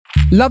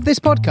Love this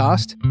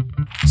podcast?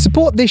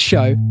 Support this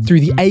show through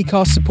the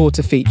Acast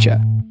supporter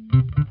feature.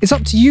 It's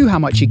up to you how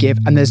much you give,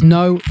 and there's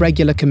no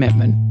regular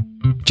commitment.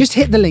 Just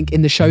hit the link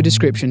in the show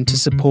description to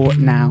support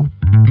now.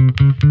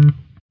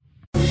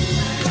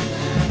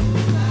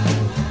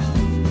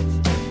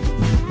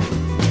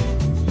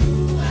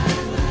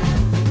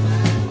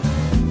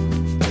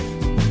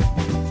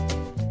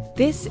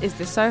 This is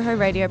the Soho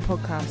Radio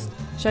Podcast,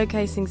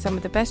 showcasing some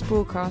of the best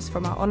broadcasts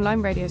from our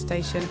online radio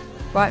station,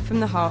 right from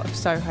the heart of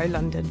Soho,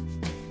 London.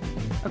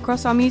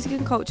 Across our music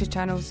and culture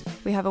channels,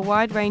 we have a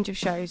wide range of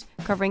shows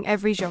covering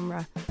every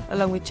genre,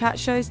 along with chat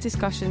shows,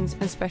 discussions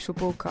and special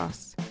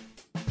broadcasts.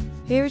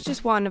 Here is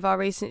just one of our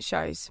recent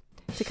shows.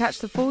 To catch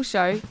the full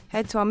show,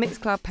 head to our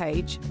Mixcloud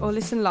page or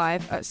listen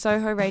live at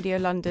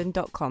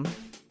sohoradiolondon.com.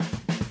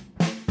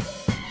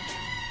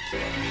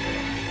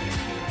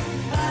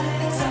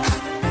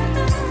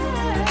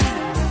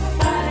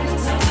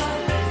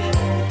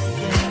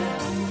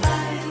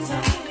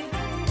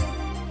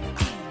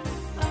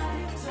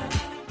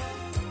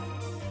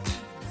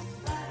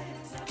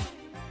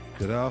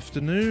 Good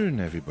afternoon,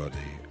 everybody,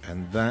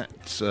 and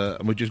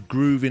we're just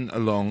grooving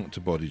along to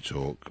Body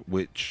Talk,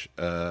 which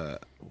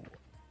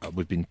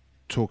we've been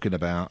talking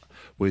about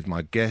with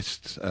my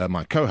guest,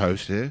 my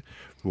co-host here,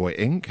 Roy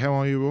Inc. How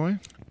are you, Roy?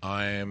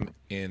 I am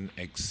in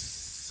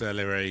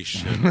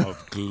acceleration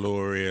of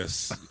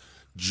glorious,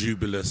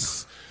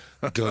 jubilous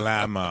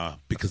glamour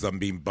because I'm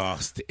being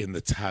basked in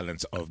the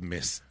talent of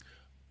Miss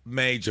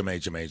Major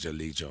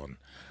Lee John,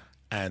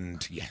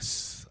 and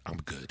yes, I'm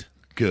good.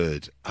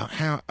 Good.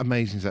 How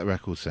amazing does that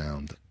record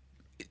sound?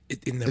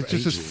 It never it's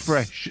just ages. as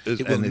fresh as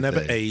it will anything.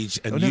 never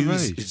age, and It'll you,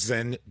 never age.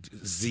 Gen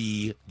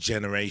Z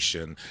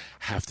generation,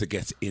 have to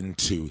get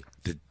into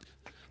the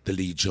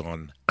Lee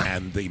John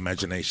and the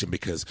imagination,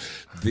 because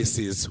this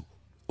is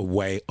a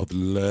way of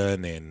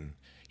learning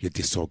your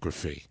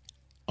discography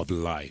of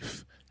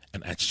life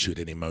and attitude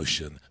and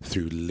emotion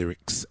through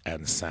lyrics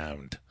and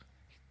sound.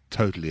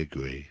 Totally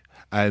agree.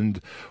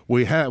 And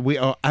we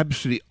are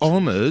absolutely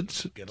honoured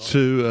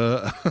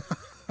to...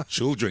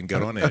 Children,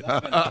 get on it.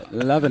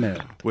 Loving it.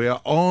 We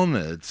are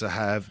honoured to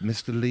have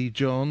Mr. Lee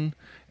John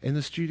in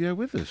the studio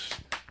with us.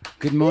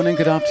 Good morning,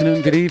 good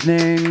afternoon, good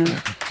evening.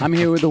 I'm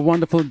here with the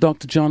wonderful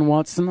Dr. John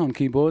Watson on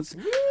keyboards.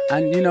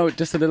 And, you know,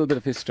 just a little bit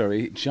of his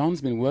story.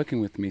 John's been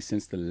working with me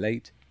since the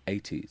late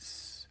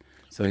 80s.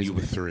 So You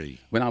were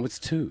 3. When I was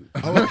 2.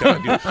 Oh,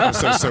 okay. I'm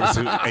so sorry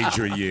to age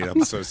you a year.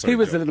 I'm so sorry. He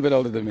was a little bit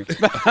older than me.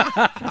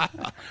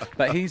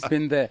 But he's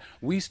been there.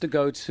 We used to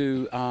go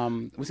to,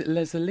 was it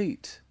Les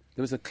Elite?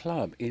 There was a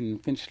club in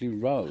Finchley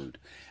Road,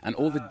 and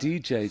all the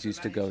DJs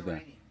used to go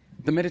there.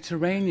 The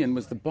Mediterranean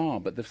was the bar,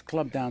 but the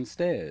club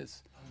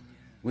downstairs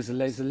was the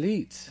Les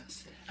Elite.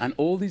 And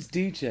all these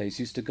DJs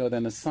used to go there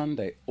on a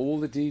Sunday, all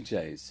the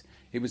DJs.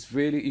 It was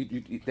really,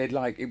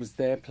 it was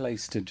their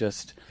place to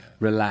just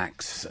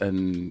relax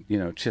and, you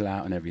know, chill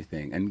out and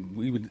everything.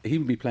 And he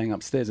would be playing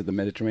upstairs at the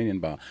Mediterranean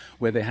bar,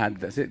 where they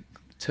had, is it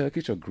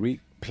Turkish or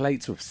Greek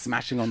plates were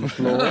smashing on the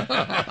floor.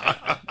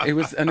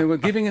 And they were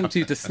giving them to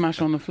you to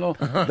smash on the floor.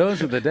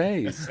 Those were the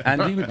days.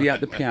 And he would be at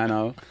the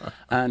piano,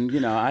 and, you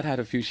know, I'd had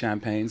a few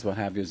champagnes, what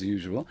have you, as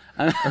usual,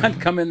 and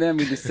I'd come in there and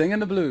we'd be singing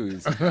the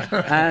blues.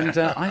 And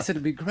I said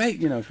it'd be great,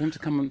 you know, for him to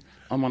come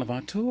on one of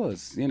our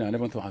tours, you know, and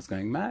everyone thought I was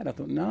going mad. I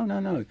thought,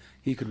 no,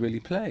 he could really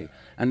play.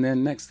 And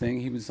then next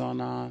thing, he was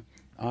on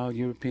our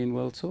European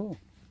World Tour.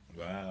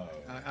 Wow.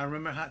 I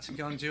remember I had to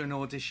go and do an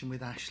audition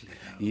with Ashley,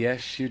 though.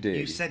 Yes, you did.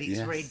 You said it's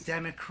very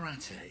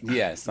democratic.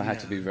 Yes, I had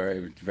to be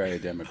very, very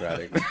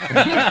democratic.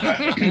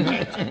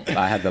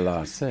 I had the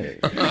last say.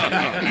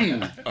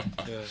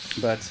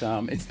 But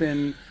it's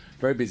been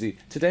very busy.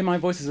 Today my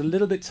voice is a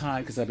little bit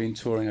tired because I've been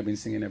touring. I've been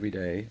singing every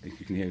day.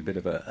 You can hear a bit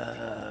of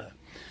a...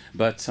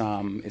 But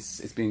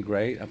it's been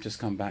great. I've just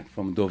come back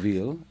from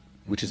Deauville,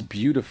 which is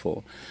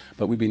beautiful,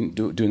 but we've been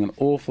doing an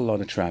awful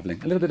lot of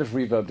travelling. A little bit of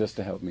reverb just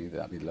to help me,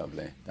 that'd be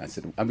lovely. That's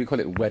it. And we call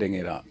it wetting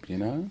it up, you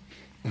know?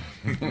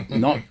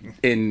 Not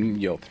in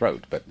your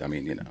throat, but I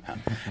mean, you know.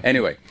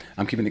 Anyway,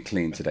 I'm keeping it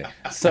clean today.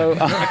 So,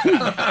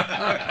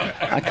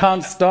 I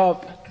can't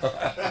stop.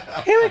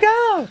 Here we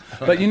go!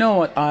 But you know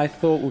what I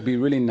thought would be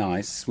really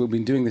nice? We've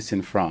been doing this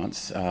in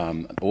France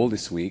all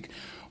this week,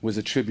 was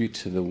a tribute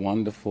to the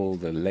wonderful,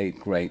 the late,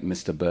 great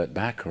Mr. Burt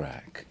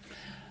Bacharach.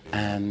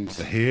 And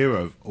the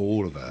hero of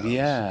all of us.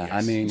 Yeah, yes,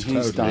 I mean,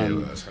 he's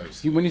done...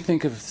 When you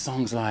think of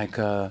songs like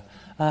A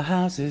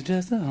House is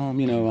Just a Home,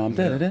 you know,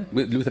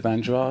 with Luther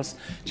Vandross,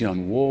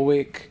 Dionne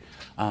Warwick,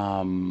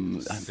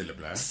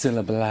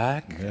 Cilla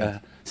Black, yeah.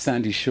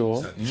 Sandy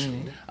Shaw.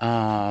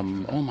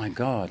 Oh, my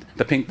God.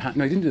 The Pink Panther.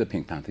 No, he didn't do the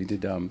Pink Panther. He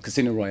did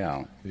Casino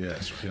Royale.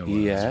 Yes.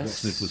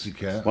 Yes. What's New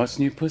Pussycat? What's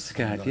New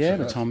Pussycat? Yeah,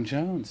 with Tom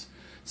Jones.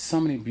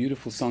 So many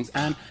beautiful songs.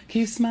 And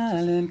keep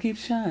smiling, keep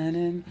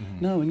shining,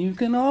 knowing you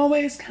can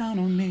always count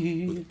on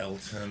me. With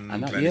Elton.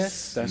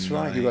 Yes, that's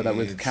right. You got that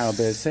with Carol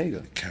Bayer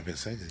Sager. Carol Bayer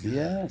Sager,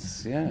 yeah.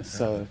 Yes.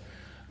 So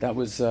That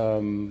was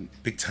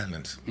Big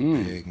talent,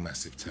 big,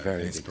 massive talent,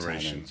 very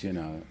inspiration. big talent, you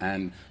know,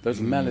 and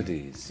those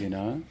melodies, you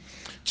know.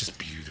 Just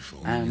beautiful.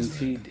 And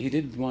isn't he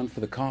did one for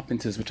the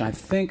Carpenters, which I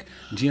think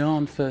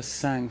Dion first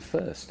sang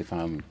first, if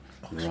I'm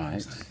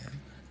right.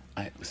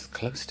 It was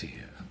Close to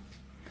You.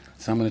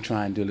 So I'm going to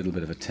try and do a little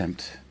bit of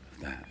attempt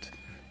of that.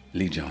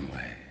 Lee John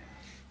Way.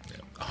 Yeah.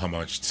 A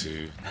homage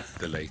to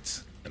the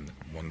late and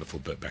wonderful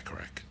Burt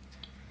Bacharach.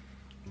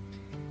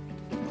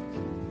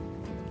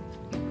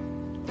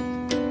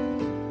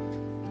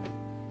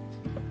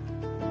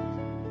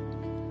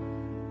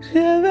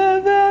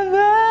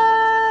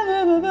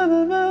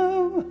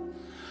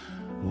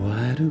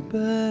 Why do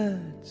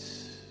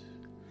birds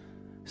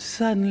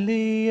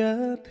suddenly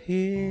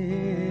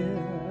appear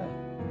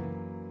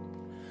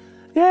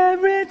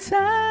every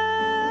time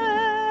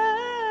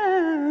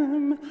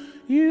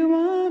you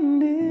are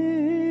near?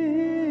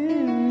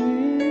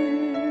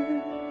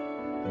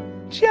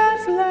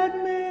 Just like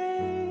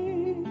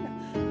me,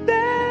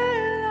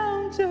 they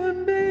long to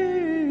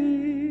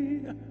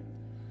be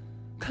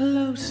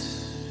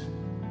close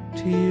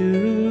to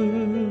you.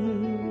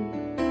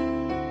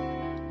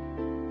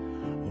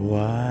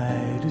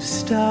 Why do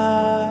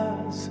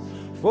stars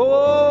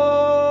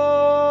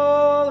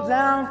fall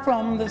down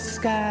from the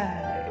sky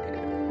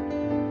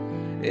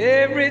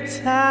every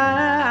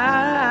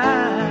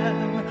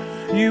time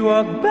you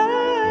walk by?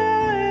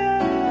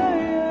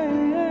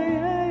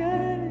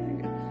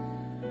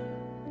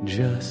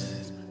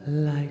 Just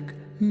like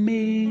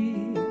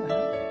me,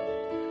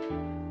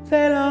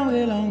 they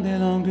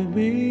long to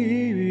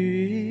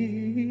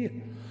be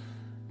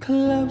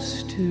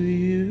close to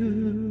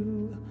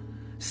you.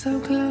 So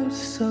close,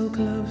 so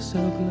close, so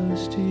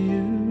close to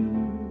you.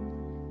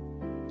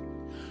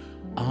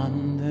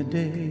 On the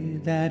day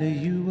that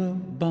you were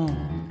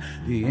born,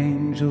 the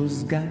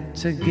angels got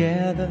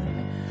together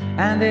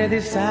and they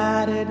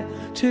decided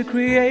to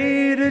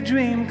create a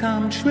dream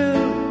come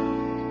true.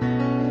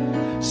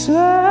 So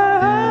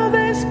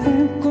they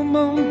sprinkle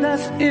moon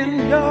dust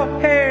in your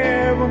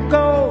hair of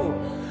gold,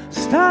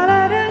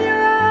 starlight in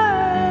your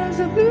eyes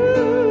of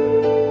blue.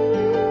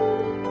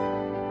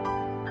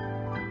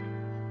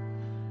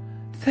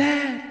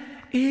 That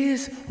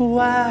is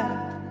why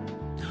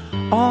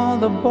all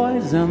the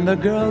boys and the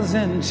girls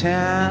in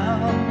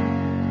town,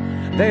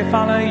 they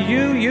follow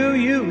you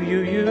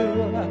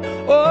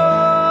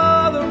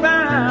all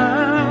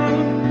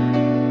around.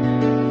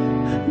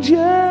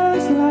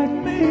 Just like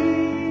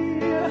me,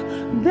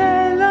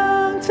 they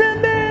long to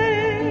be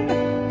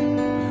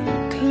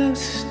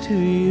close to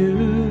you.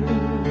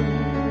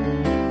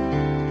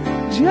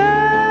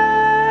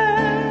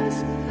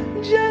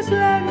 Just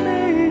like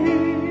me,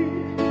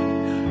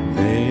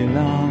 they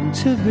long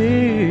to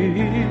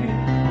be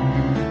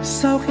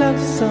so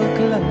close, so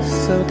close,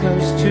 so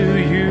close to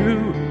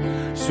you.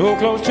 So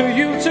close to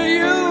you,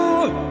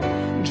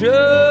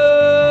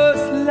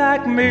 just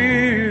like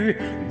me,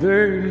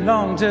 they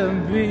long to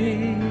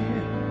be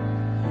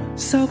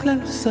so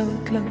close, so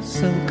close,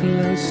 so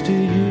close to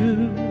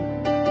you.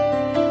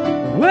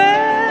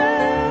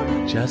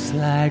 Well, just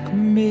like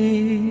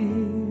me,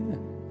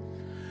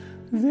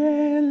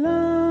 they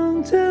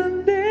long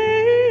to be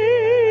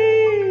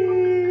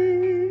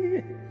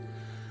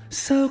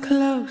so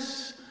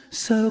close,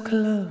 so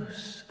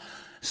close,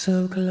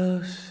 so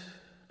close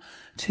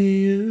to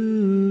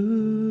you.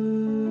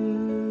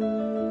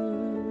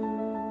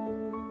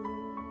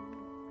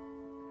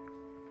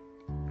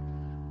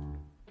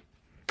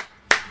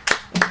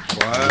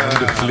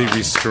 Wonderfully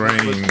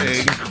restrained.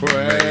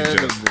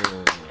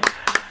 Incredible.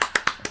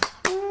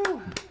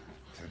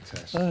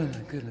 Fantastic. Oh my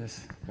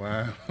goodness.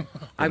 Wow.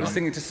 I was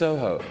singing to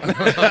Soho.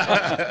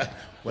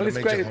 What a it's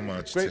major great,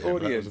 homage great to him.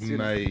 audience. That was you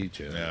know.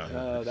 major.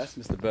 Yeah. That's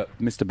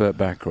Mr. Burt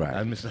Bacharach.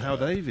 And Mr. Hal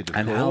David, of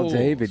And course. Hal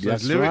David, Those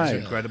that's lyrics right. are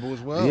incredible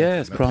as well.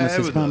 Yes, The promises, pair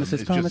of them promises,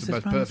 is promises, just the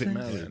most perfect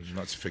promises. marriage.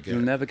 Not to forget.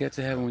 You'll never get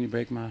to heaven when you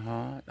break my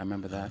heart. I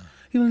remember that.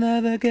 You'll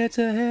never get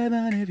to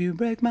heaven if you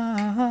break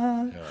my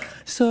heart. Yeah.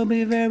 So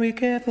be very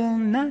careful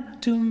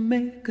not to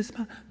make a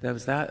smile. There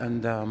was that,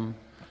 and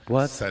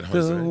what San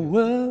Jose. the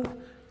world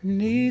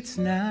needs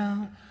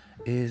now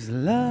is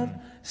love,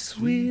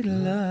 sweet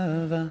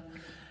love.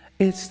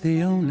 It's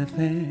the only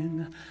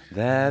thing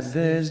that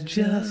there's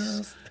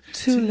just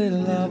too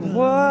little of.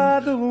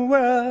 What the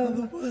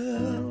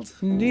world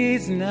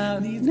needs now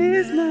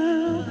is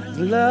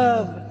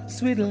love,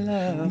 sweet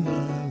love.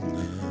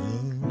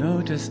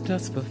 No, just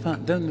for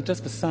fun, don't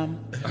just for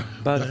some,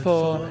 but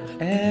for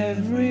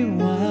everyone.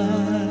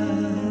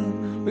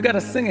 We got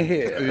a singer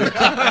here.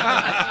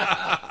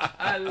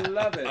 I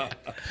love it.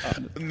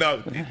 No,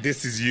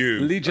 this is you.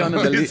 Lee John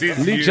and the This is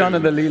Lee you. John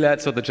and the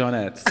Leelettes or the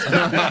Jonettes.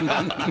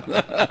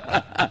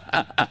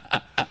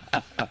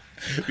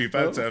 We've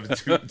had to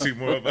have two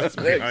more of us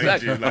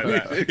behind you like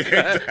that.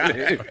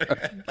 Exactly.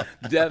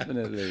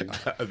 Definitely.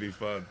 That'd be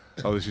fun.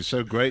 Oh, this is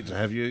so great to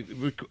have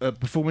you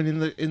performing in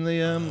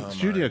the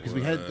studio, because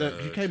we had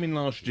you came in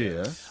last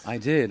year. I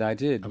did.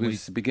 It we-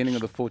 was the beginning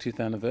of the 40th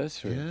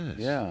anniversary. Yes.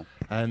 Yeah.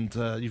 And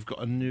you've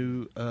got a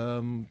new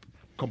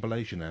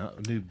compilation out.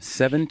 A new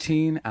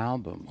 17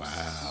 albums.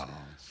 wow.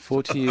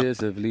 40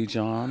 years of Lee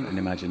John and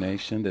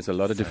Imagination. There's a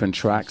lot of different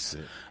tracks,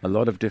 a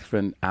lot of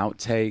different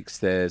outtakes.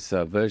 There's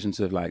versions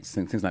of like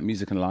things like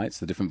Music and Lights,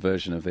 the different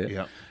version of it.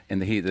 Yeah. In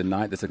the Heat of the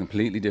Night, there's a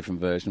completely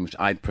different version, which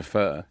I'd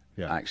prefer,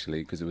 Yeah.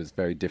 actually, because it was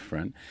very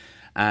different.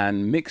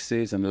 And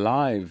mixes and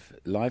live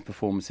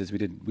performances. We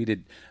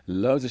did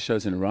loads of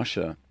shows in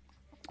Russia.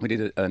 We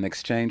did an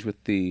exchange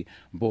with the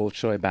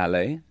Bolshoi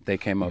Ballet. They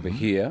came over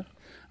here.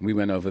 We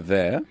went over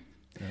there.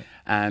 Yeah.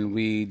 And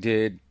we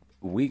did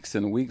weeks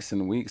and weeks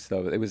and weeks.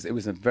 Though it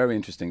was a very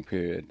interesting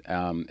period,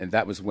 and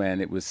that was when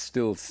it was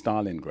still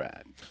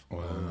Stalingrad.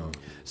 Wow!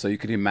 So you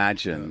could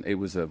imagine it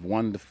was a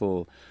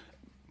wonderful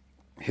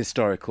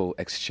historical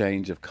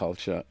exchange of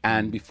culture.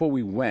 And before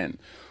we went,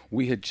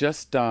 we had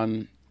just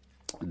done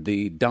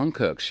the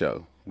Dunkirk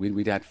show.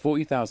 We'd had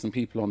 40,000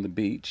 people on the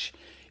beach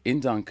in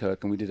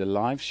Dunkirk, and we did a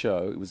live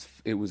show.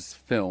 It was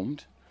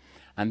filmed,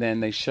 and then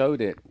they showed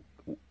it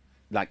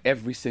like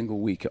every single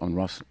week on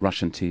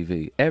Russian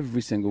TV,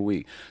 every single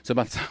week. So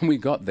by the time we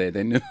got there,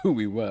 they knew who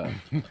we were.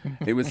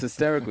 It was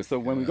hysterical. So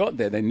when we got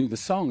there, they knew the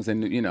songs. They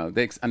knew,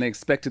 and they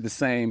expected the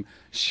same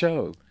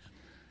show.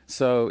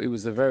 So it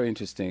was a very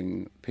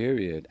interesting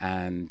period,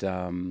 and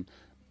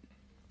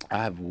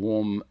I have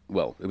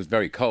it was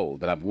very cold,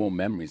 but I have warm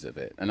memories of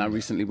it. And I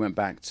recently went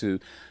back to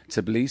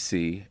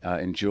Tbilisi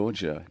in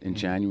Georgia in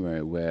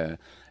January, where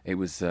it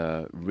was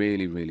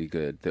really, really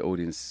good. The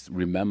audience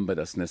remembered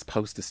us, and there's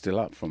posters still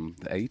up from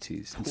the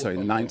 80s. Sorry,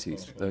 the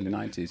 90s, early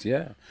 90s,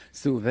 yeah,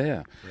 still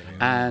there.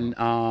 Brilliant.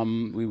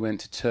 And we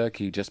went to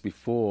Turkey just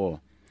before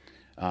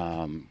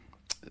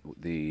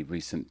the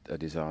recent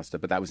disaster,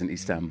 but that was in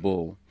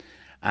Istanbul.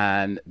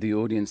 And the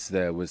audience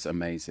there was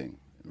amazing.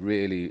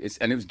 Really,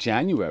 and it was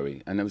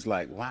January, and it was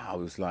like, wow, it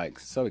was like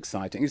so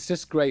exciting. It's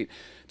just great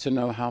to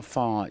know how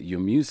far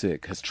your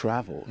music has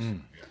traveled,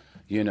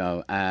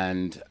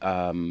 and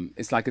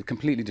it's like a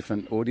completely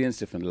different audience,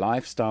 different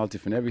lifestyle,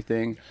 different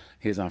everything.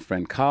 Here's our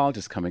friend Carl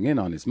just coming in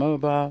on his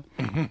mobile.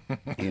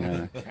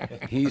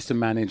 He used to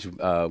manage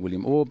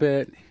William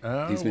Orbit.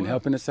 He's been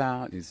helping us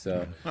out.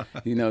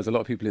 He knows a lot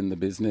of people in the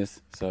business.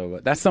 So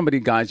that's somebody,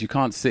 guys, you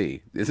can't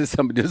see. This is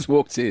somebody just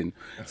walked in.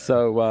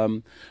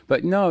 So,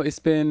 but no, it's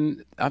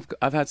been.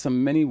 I've had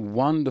many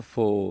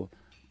wonderful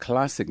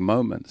classic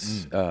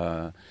moments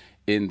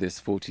in this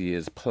 40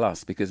 years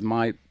plus, because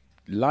my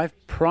life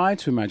prior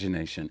to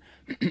Imagination,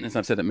 as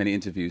I've said at many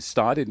interviews,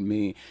 started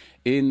me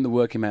in the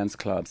working man's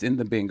clubs, in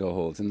the bingo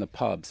halls, in the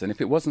pubs. And if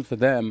it wasn't for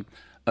them,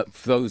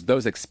 for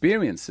those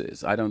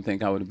experiences, I don't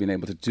think I would have been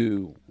able to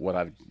do what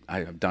I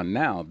have done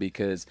now,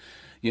 because,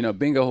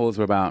 bingo halls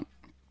were about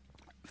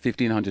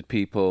 1,500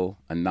 people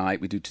a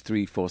night. We do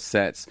 3-4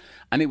 sets,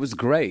 and it was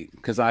great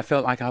because I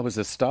felt like I was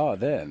a star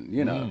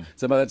then,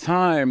 So by the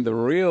time the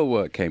real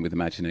work came with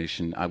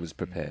Imagination, I was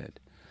prepared.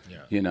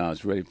 I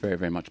was really very,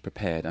 very much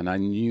prepared, and I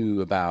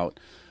knew about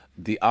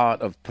the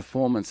art of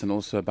performance, and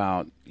also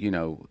about,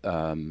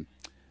 the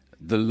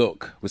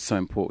look was so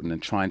important,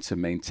 and trying to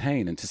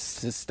maintain and to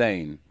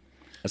sustain,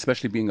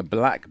 especially being a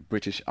black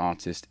British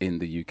artist in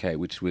the UK,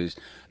 which was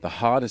the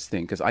hardest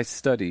thing, because I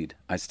studied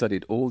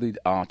all the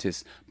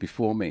artists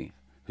before me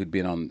who'd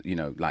been on,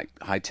 like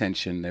High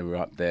Tension, they were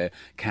up there,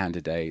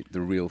 Candidate,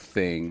 The Real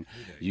Thing.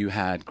 You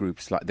had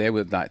groups they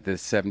were like the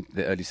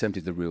early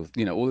 70s, The Real,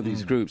 all of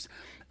these groups,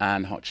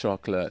 and Hot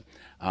Chocolate,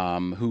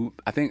 who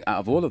I think out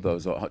of all of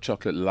those, Hot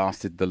Chocolate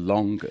lasted the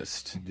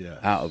longest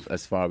out of,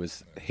 as far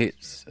as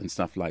hits and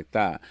stuff like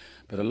that.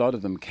 But a lot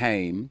of them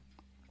came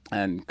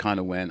and kind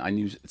of went. I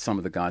knew some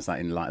of the guys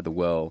like in Light of the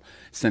World,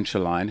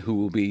 Central Line, who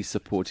will be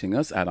supporting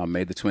us at our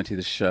May the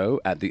 20th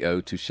show at the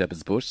O2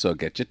 Shepherd's Bush. So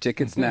get your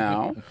tickets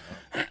now.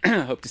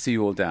 Hope to see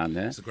you all down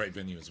there. It's a great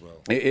venue as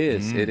well. It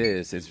is. It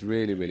is. It's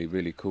really, really,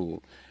 really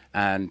cool.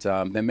 And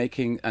they're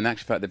making, in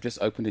actual fact, they've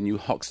just opened a new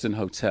Hoxton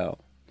Hotel.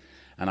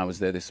 And I was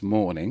there this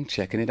morning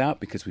checking it out,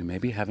 because we may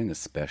be having a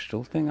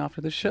special thing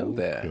after the show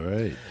there.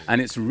 Great. And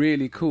it's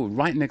really cool.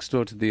 Right next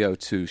door to the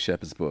O2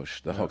 Shepherd's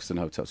Bush, the Hoxton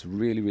Hotel. It's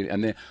really, really...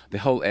 And the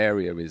whole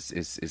area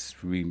is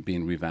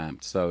being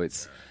revamped. So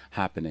it's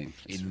happening.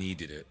 It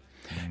needed it.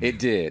 It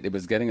did. It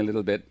was getting a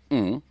little bit,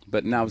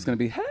 but now it's going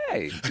to be,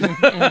 hey.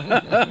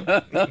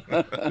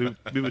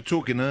 We were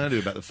talking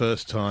earlier about the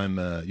first time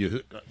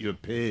you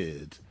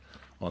appeared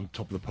on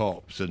Top of the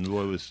Pops, and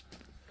Roy was...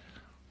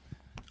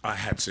 I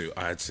had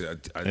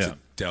to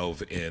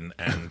delve in,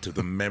 and to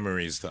the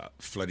memories that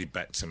flooded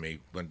back to me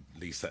when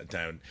Lee sat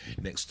down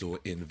next door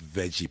in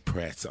Veggie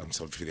Pret. I'm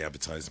sorry for the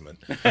advertisement.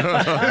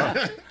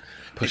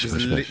 It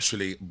was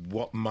literally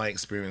what my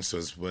experience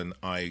was when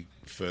I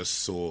first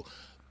saw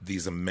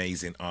these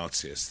amazing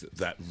artists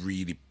that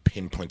really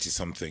pinpointed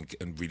something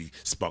and really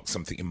sparked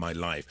something in my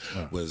life.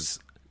 Was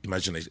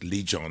Imagination,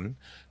 Lee John,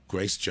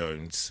 Grace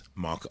Jones,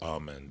 Mark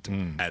Armand,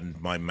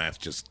 and my mouth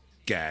just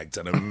gagged.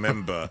 And I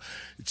remember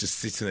just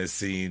sitting there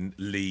seeing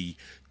Lee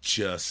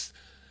just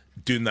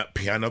doing that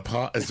piano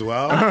part as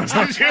well.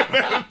 Do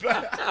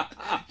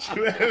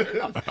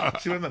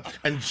you remember?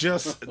 And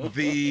just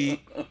the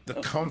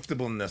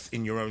comfortableness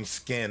in your own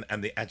skin,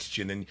 and the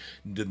attitude, and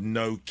the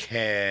no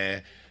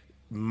care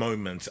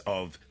moment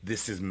of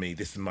this is me,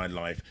 this is my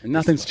life.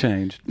 Nothing's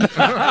changed. And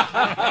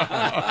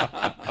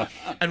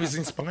it was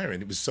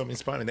inspiring. It was so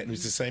inspiring. It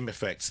was the same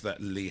effects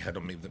that Lee had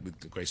on me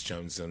with Grace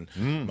Jones and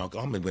Mark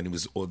Armin when it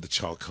was all the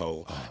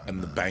charcoal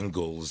and the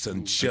bangles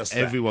and just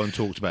Everyone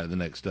talked about it the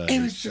next day.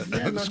 It was just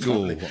at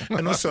school.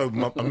 And also,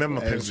 I remember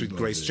my parents with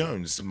Grace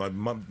Jones.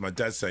 My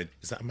dad said,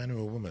 "Is that a man or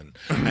a woman?"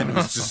 And it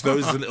was just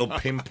those little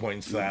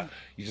pinpoints that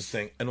you just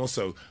think. And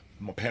also,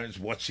 my parents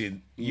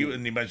watching you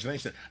in the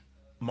imagination.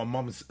 My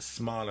mum's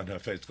smile on her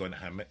face, going,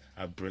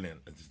 "How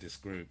brilliant is this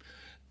group?"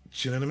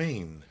 Do you know what I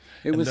mean?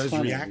 It was those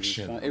funny.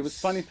 reactions. It was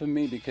funny for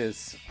me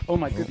because, oh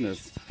my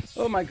goodness,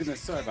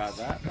 sorry about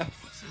that.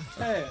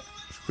 Hey.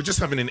 We're just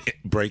having a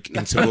break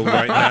interval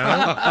right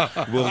now.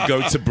 We'll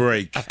go to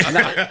break.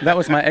 That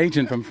was my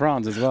agent from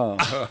France as well.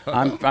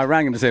 I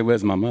rang him to say,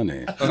 "Where's my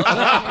money?"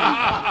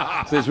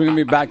 So he's ringing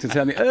me back to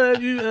tell me,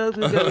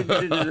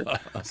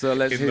 so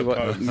let's hear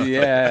what's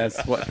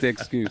the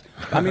excuse.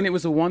 I mean, it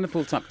was a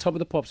wonderful time. Top of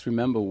the Pops,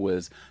 remember,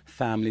 was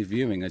family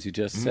viewing, as you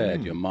just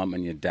said. Your mum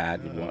and your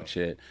dad would watch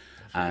it.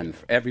 And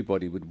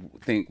everybody would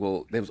think,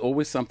 well, there was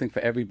always something for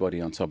everybody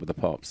on Top of the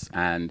Pops.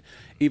 And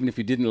even if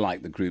you didn't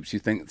like the groups, you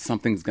think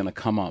something's going to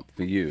come up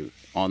for you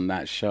on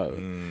that show.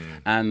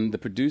 And the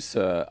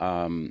producer,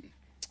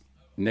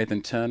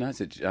 Nathan Turner,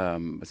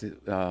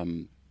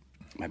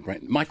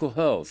 Michael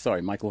Hurl.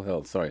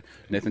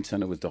 Nathan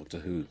Turner was Doctor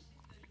Who,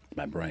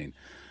 my brain.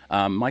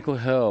 Michael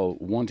Hurl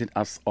wanted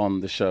us on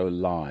the show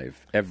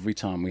live every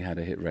time we had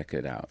a hit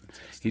record out.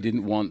 He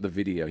didn't want the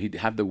video. He'd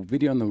have the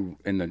video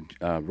in the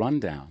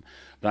rundown.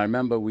 But I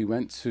remember we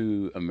went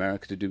to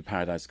America to do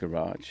Paradise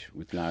Garage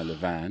with Larry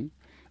Levan.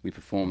 We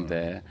performed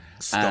there.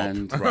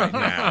 Right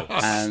now.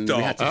 And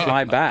we had to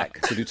fly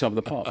back to do Top of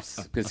the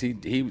Pops because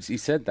he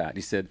said that.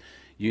 He said,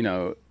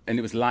 and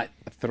it was like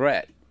a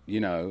threat,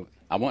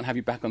 I won't have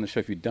you back on the show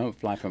if you don't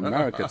fly from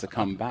America to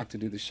come back to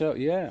do the show.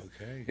 Yeah,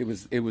 okay. It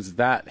was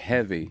that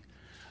heavy.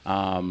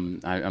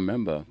 I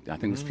remember. I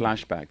think it was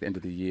Flashback, the end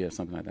of the year,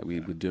 something like that. We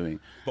were doing.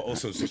 But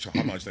also such a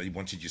homage that he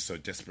wanted you so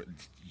desperate.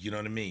 You know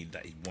what I mean?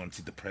 That he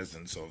wanted the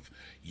presence of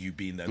you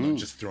being there, not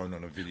just thrown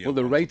on a video. Well,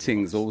 the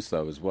ratings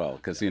also as well,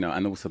 because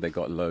and also they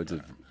got loads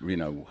of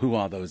who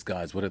are those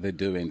guys? What are they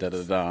doing? Da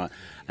da da,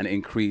 and it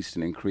increased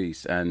and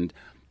increased and.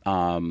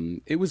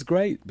 It was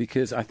great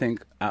because I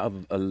think out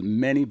of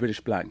many British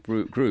black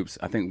groups,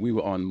 I think we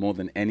were on more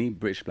than any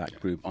British black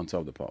group on Top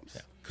of the Pops.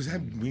 Because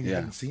we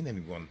hadn't seen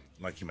anyone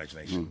like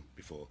Imagination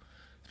before,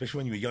 especially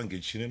when you were younger.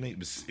 You know what I mean? It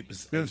was.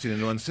 You haven't seen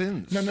anyone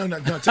since. No,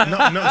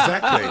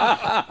 exactly.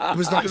 It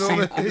was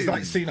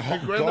like seeing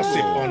Hot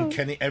Gossip on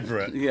Kenny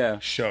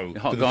Everett show.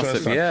 Hot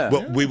Gossip,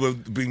 Well, we were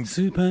being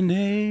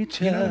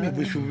Supernature. You know what I mean?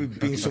 We were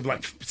being sort of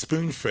like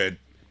spoon-fed.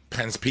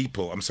 Pan's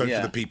People. I'm sorry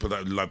for the people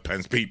that love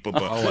Pan's People,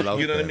 but I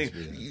love you know what I Pan's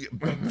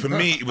mean? For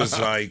me, it was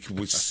like,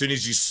 as soon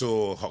as you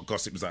saw Hot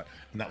Gossip, it was like,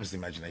 and that was the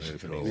imagination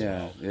for me as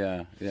well.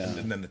 Yeah.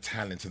 And then the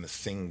talent and the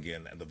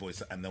singing and the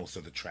voice and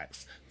also the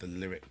tracks, the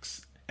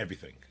lyrics,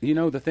 everything.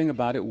 The thing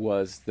about it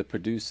was the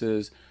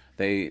producers,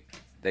 they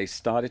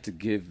started to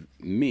give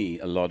me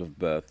a lot of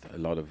berth, a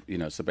lot of,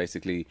 so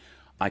basically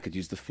I could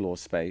use the floor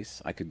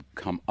space. I could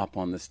come up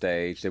on the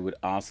stage. They would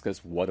ask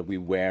us, what are we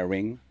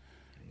wearing?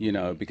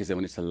 Because they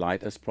wanted to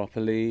light us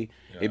properly.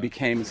 Yeah. It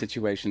became a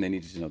situation they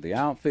needed to know the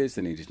outfits,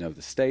 they needed to know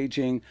the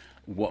staging.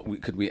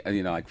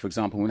 Like for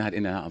example, when I had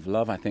In and Out of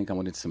Love, I think I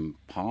wanted some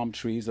palm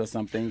trees or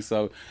something.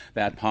 So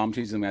they had palm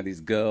trees and we had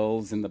these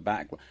girls in the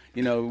back.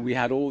 We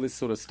had all this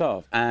sort of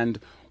stuff. And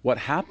what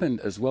happened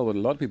as well, what a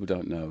lot of people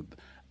don't know,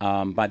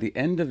 by the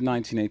end of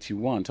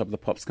 1981, Top of the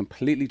Pops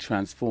completely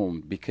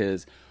transformed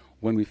because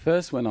when we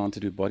first went on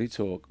to do Body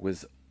Talk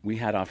we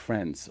had our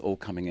friends all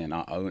coming in.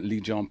 Our own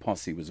Lee John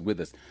Posse was with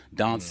us,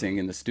 dancing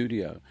in the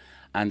studio.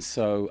 And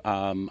so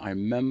I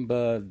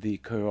remember the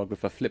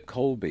choreographer, Flip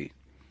Colby,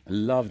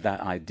 loved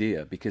that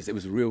idea because it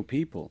was real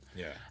people.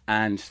 Yeah.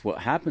 And what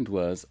happened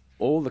was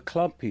all the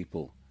club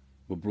people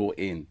were brought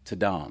in to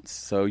dance.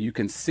 So you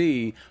can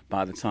see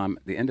by the time,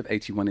 the end of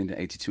 81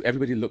 into 82,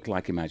 everybody looked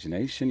like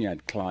Imagination. You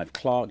had Clive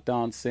Clark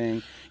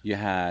dancing. You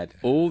had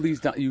all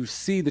these, you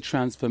see the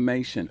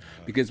transformation.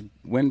 Because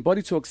when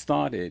Body Talk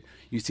started,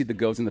 you see the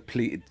girls in the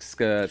pleated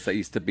skirts that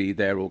used to be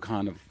there all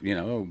kind of,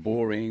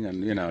 boring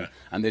and,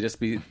 and they'd just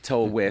be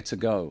told where to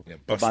go. Yeah,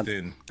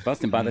 busting.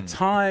 By the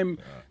time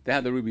they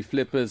had the Ruby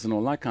Flippers and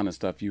all that kind of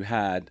stuff, you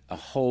had a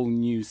whole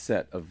new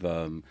set of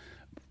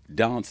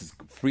dancers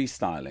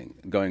freestyling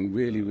going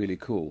really, really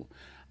cool.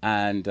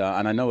 And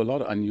I knew a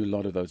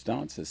lot of those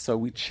dancers. So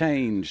we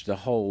changed the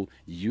whole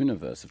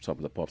universe of Top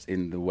of the Pops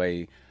in the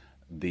way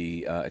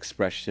the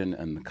expression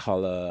and the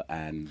color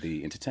and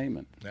the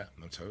entertainment. Yeah,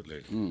 no,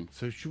 totally.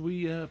 So should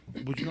we?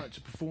 Would you like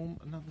to perform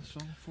another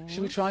song for us?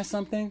 Should we try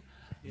something?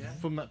 Yeah.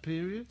 From that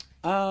period?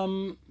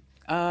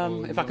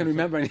 If I can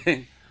remember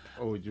anything.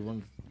 Or would you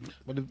want?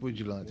 What would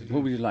you like to do?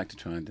 What would you like to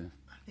try and do?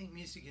 I think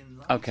music and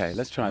life. Okay,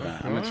 let's try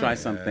that. I'm going to try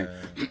something.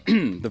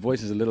 The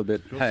voice is a little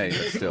bit, but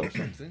still.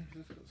 Something.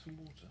 Let's get some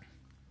water.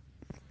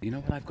 You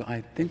know what I've got?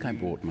 I think I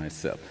bought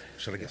myself.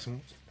 Shall I get some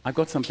water? I've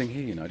got something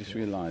here, you know. I just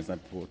realised I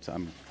brought.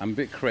 I'm a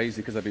bit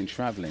crazy because I've been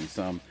travelling,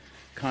 so I'm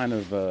kind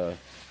of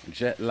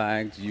jet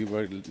lagged,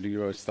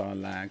 Eurostar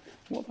lagged.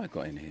 What have I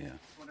got in here?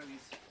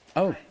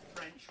 Oh,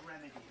 French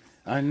remedies.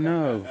 I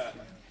know.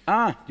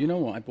 You know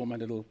what? I bought my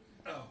little.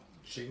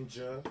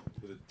 Ginger.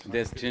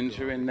 There's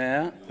ginger in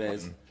there.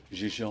 There's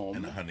gingembre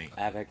And honey.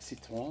 avec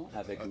citron,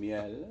 avec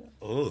miel.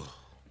 Oh.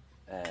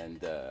 And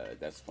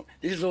that's fun.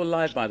 This is all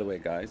live, by the way,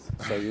 guys.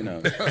 So you know,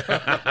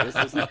 this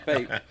isn't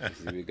fake.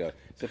 Here we go.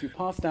 So if you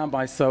pass down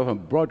by Soho,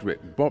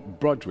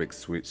 Broderick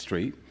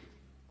Street,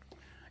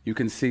 you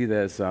can see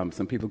there's some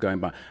people going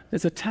by.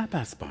 There's a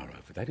tapas bar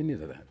over there. I didn't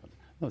know that.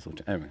 That was all.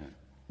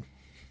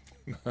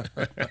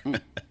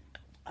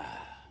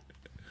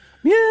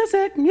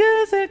 Music,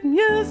 music,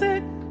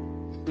 music.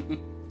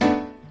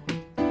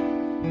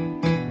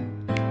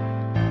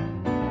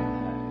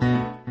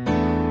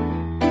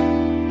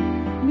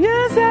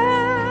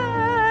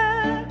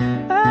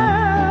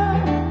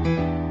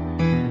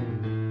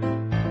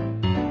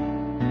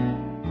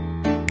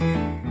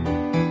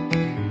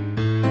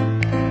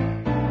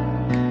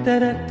 Da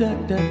da da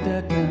da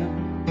da da.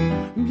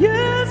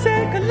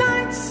 Music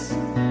lights.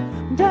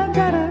 Da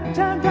da da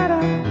da da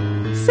da.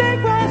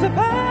 Sequence of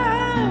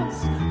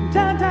pearls.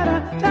 Da da da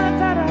da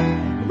da da.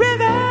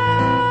 Rhythm.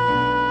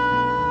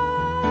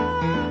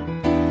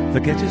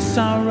 Forget your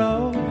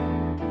sorrow.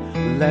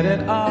 Let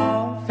it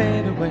all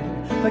fade away.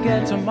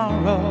 Forget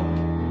tomorrow.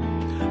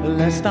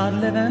 Let's start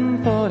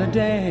living for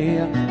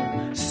today.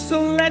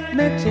 So let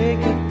me take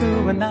you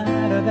through a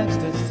night of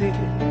ecstasy.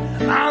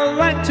 I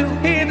like to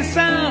hear the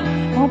sound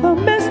of a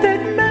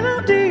mystic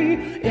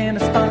melody in the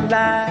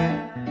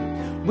spotlight,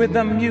 with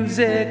the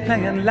music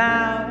playing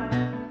loud.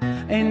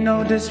 Ain't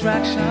no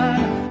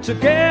distraction.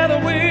 Together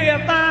we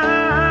are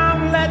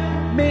found. Let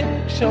me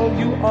show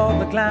you all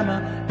the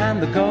glamour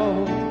and the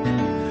gold.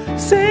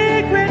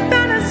 Secret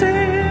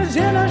fantasies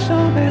in a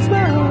showbiz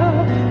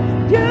world.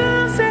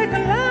 Music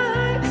and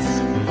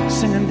lights,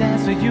 sing and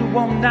dance with you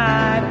all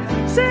night.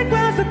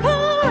 Sequence of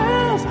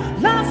pearls,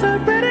 lots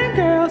of pretty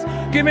girls.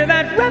 Give me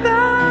that rhythm.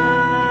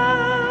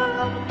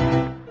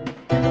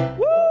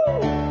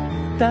 Woo!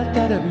 Da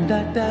da da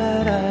da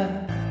da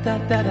da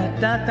da da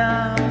da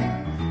da.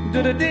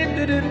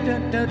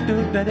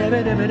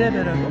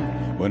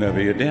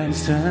 Whenever you're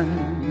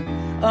dancing,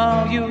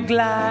 oh, you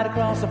glide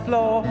across the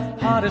floor,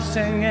 heart is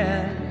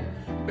singing.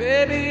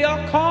 Baby,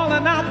 you're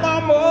calling out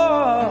for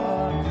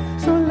more.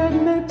 So let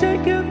me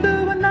take you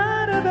through a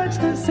night of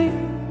ecstasy.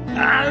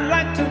 I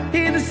like to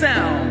hear the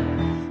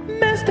sound,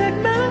 mystic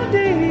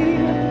melody,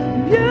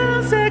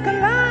 music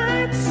and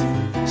lights.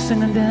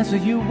 Sing and dance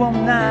with you all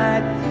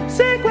night.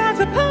 Sequence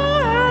of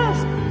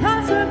pearls,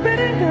 lots of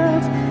pretty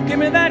girls. Give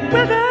me that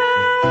rhythm.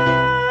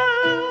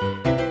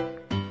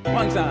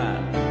 One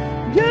time.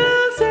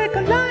 Music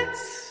and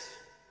lights.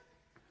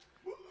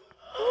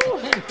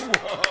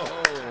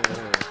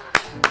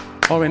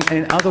 Or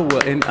in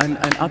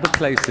other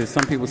places,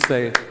 some people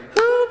say,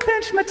 "Who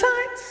pinched my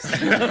tights?"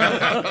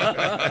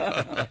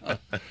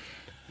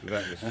 That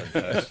was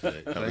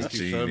fantastic. Thank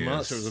you so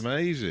much. It was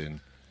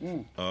amazing.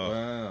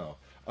 Wow.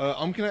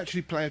 I'm going to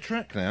actually play a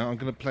track now. I'm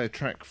going to play a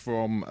track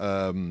from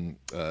an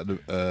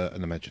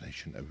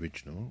Imagination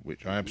original,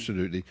 which I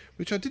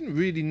didn't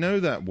really know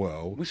that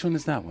well. Which one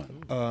is that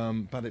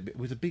one? But it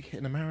was a big hit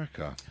in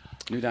America.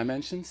 New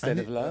Dimension, State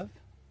of Love,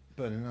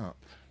 Burning Up.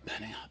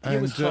 Burning Up.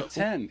 It was top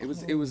 10.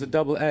 It was a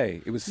double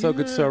A. It was So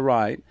Good So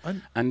Right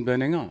and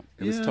Burning Up.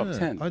 It was top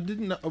 10. I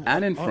didn't know.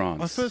 And in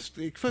France.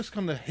 It first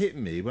kind of hit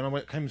me when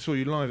I came and saw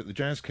you live at the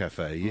Jazz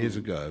Cafe years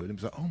ago, and it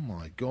was like, oh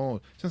my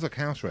God, sounds like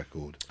a house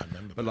record. I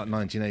remember, but like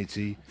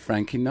 1980.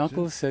 Frankie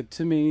Knuckles said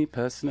to me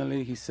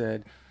personally, he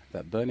said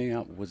that Burning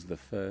Up was the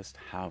first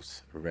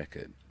house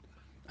record.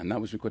 And that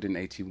was recorded in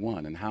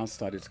 81, and house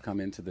started to come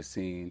into the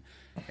scene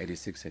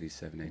 86,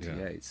 87, 88.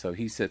 Yeah. So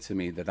he said to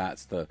me that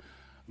that's the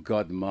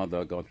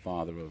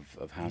godfather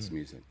of house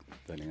music,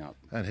 Burning Up.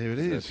 And here it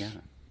is. Yeah.